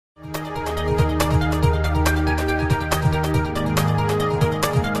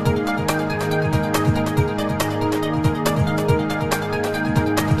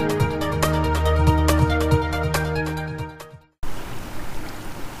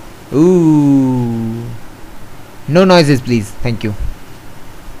Ooh. No noises, please. Thank you.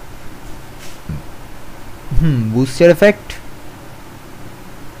 Booster effect.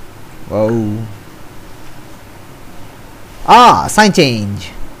 Wow. Ah, sign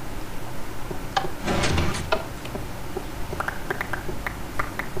change.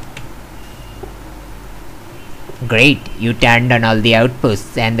 Great, you turned on all the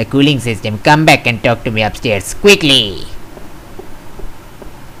outposts and the cooling system. Come back and talk to me upstairs, quickly!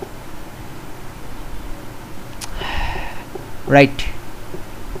 Right.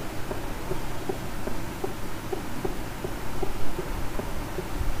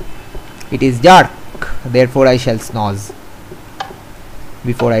 It is dark, therefore I shall snooze.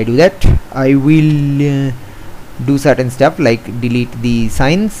 Before I do that, I will do certain stuff like delete the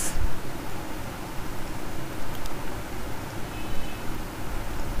signs.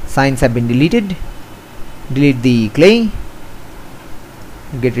 Signs have been deleted. Delete the clay.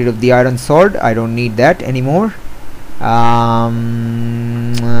 Get rid of the iron sword. I don't need that anymore.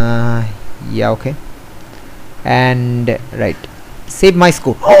 Yeah, okay. And right, save my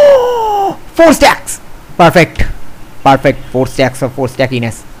score. Oh, 4 stacks. Perfect. 4 stacks of 4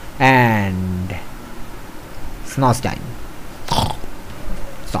 stackiness. And snooze time.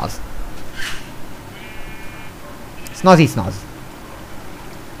 Snooze. Snoozy snooze.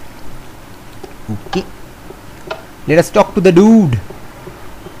 Okay, let us talk to the dude.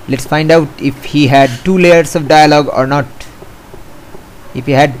 Let's find out if he had 2 layers of dialogue or not. If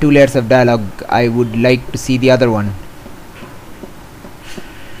he had 2 layers of dialogue, I would like to see the other one.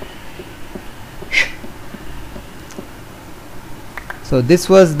 So this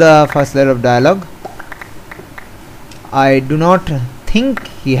was the first layer of dialogue. I do not think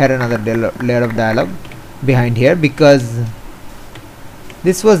he had another layer of dialogue behind here, because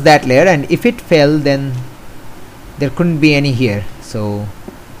this was that layer, and if it fell, then there couldn't be any here. So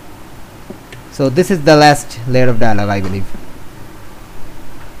this is the last layer of dialogue, I believe.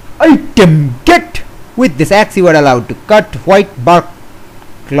 Item get! With this axe you are allowed to cut white bark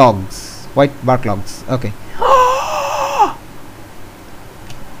logs. Okay.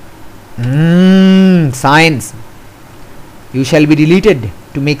 Signs. You shall be deleted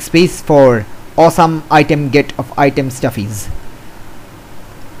to make space for awesome item get of item stuffies.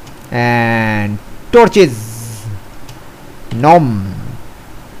 And torches. Nom.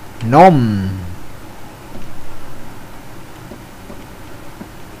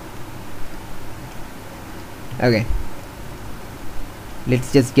 Okay,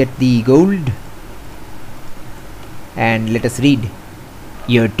 let's just get the gold and let us read.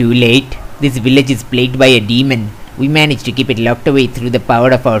 You're too late. This village is plagued by a demon. We managed to keep it locked away through the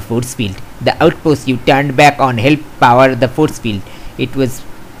power of our force field. The outpost you turned back on helped power the force field. It was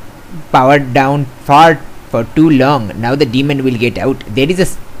powered down for too long. Now the demon will get out. There is a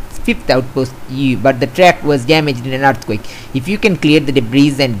 5th outpost, but the track was damaged in an earthquake. If you can clear the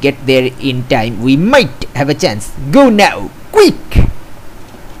debris and get there in time, we might have a chance. Go now, quick!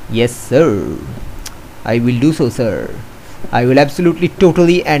 Yes, sir. I will do so, sir. I will absolutely,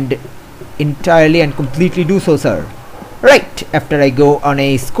 totally, and entirely and completely do so, sir. Right after I go on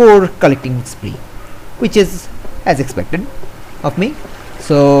a score collecting spree, which is as expected of me.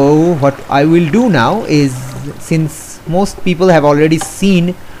 So what I will do now is, since most people have already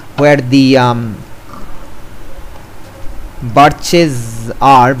seen where the birch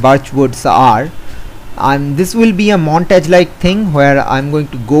woods are, this will be a montage like thing where I'm going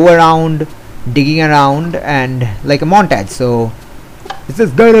to go around digging around and like a montage. So this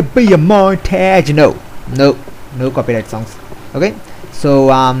is gonna be a montage. No copyright songs. Okay,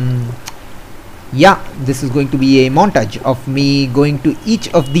 so yeah, this is going to be a montage of me going to each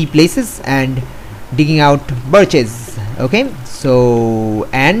of the places and digging out birches. Okay, so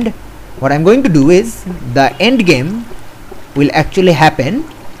and what I'm going to do is, the end game will actually happen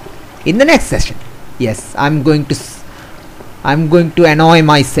in the next session. Yes, I'm going to annoy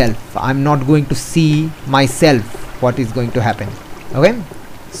myself. I'm not going to see myself what is going to happen. Okay,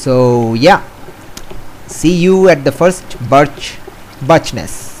 so yeah, see you at the first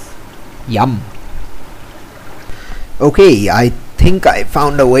birchness. Yum. Okay, I think I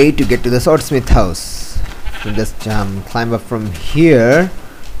found a way to get to the swordsmith house. So just climb up from here.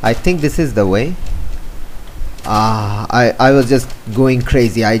 I think this is the way. I was just going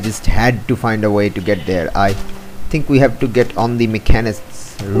crazy. I just had to find a way to get there. I think we have to get on the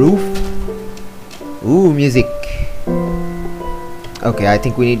mechanist's roof. Ooh, music. Okay, I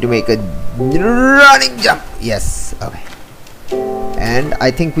think we need to make a running jump. Yes, okay. And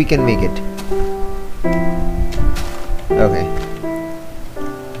I think we can make it. Okay.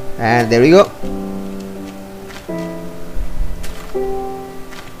 And there we go.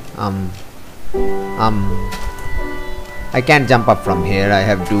 I can't jump up from here. I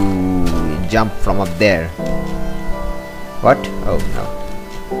have to jump from up there. What? Oh no.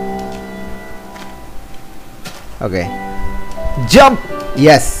 Okay. Jump!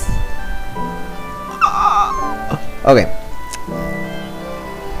 Yes. Okay.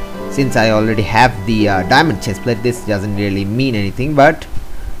 Since I already have the diamond chestplate, this doesn't really mean anything, but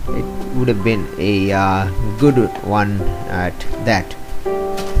it would have been a good one at that.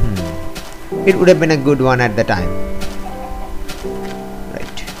 It would have been a good one at the time.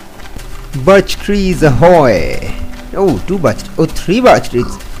 Right. Birch trees ahoy! Oh, 2 birch. Oh, 3 birch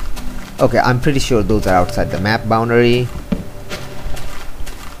trees. Okay, I'm pretty sure those are outside the map boundary.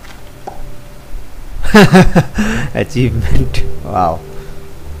 Achievement. Wow.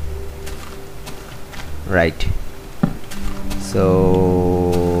 Right.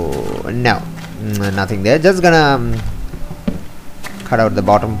 So no, nothing there. Just gonna cut out the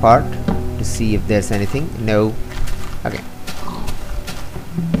bottom part to see if there's anything. No. Okay.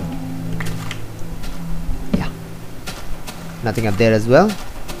 Yeah. Nothing up there as well.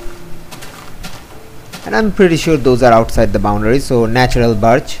 And I'm pretty sure those are outside the boundary. So natural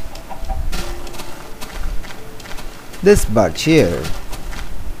birch. This birch here.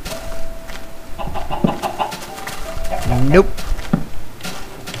 Nope.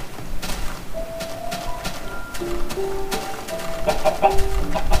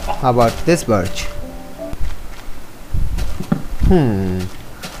 How about this birch?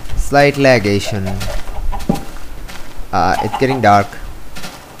 Slight lagation. It's getting dark.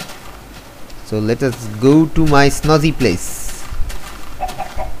 So let us go to my snazzy place.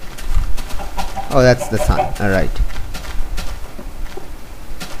 Oh, that's the sun. Alright.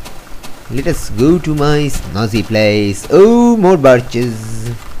 Let us go to my snazzy place. Oh, more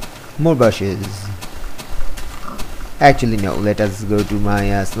birches. More bushes. Actually, no. Let us go to my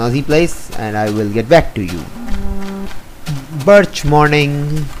snazzy place and I will get back to you. Birch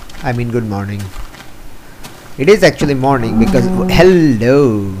morning. I mean, good morning. It is actually morning because...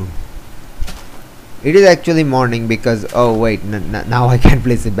 hello. It is actually morning because... oh, wait. Now I can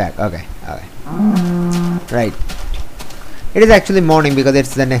place it back. Okay. Okay. Right. It is actually morning because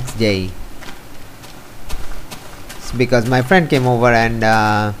it's the next day. It's because my friend came over and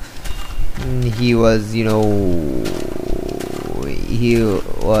he was, you know, he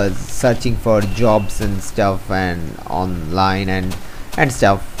was searching for jobs and stuff and online and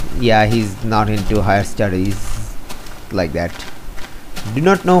stuff. Yeah, he's not into higher studies like that. Do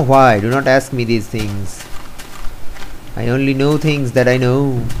not know why. Do not ask me these things. I only know things that I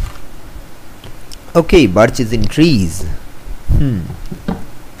know. Okay, birch is in trees.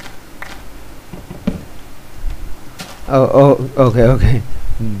 Oh, okay.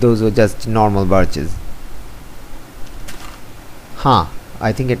 Those were just normal birches. Huh.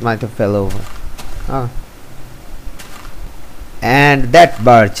 I think it might have fell over. And that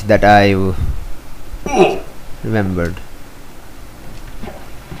birch that I remembered.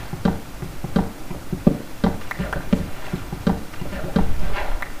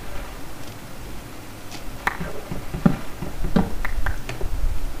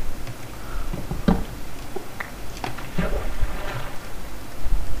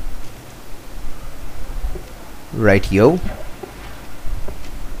 Right, yo.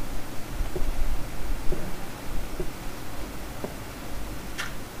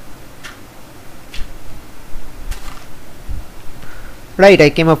 Right, I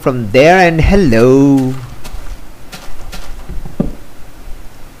came up from there and hello.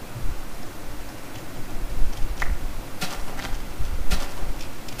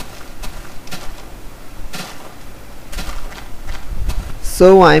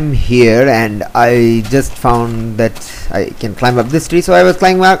 So I'm here and I just found that I can climb up this tree, so I was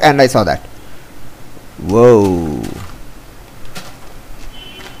climbing up and I saw that. Whoa.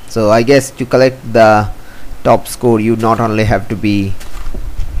 So I guess to collect the top score you not only have to be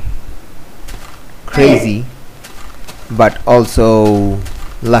crazy but also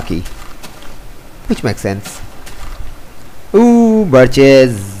lucky, which makes sense. Ooh,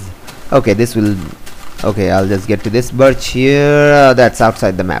 birches. Okay, this will... okay, I'll just get to this birch here. That's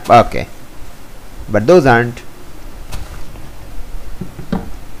outside the map. Okay, but those aren't.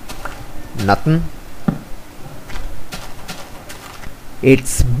 Nothing.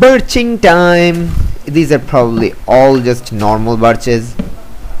 It's birching time. These are probably all just normal birches.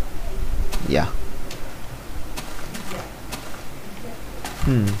 Yeah.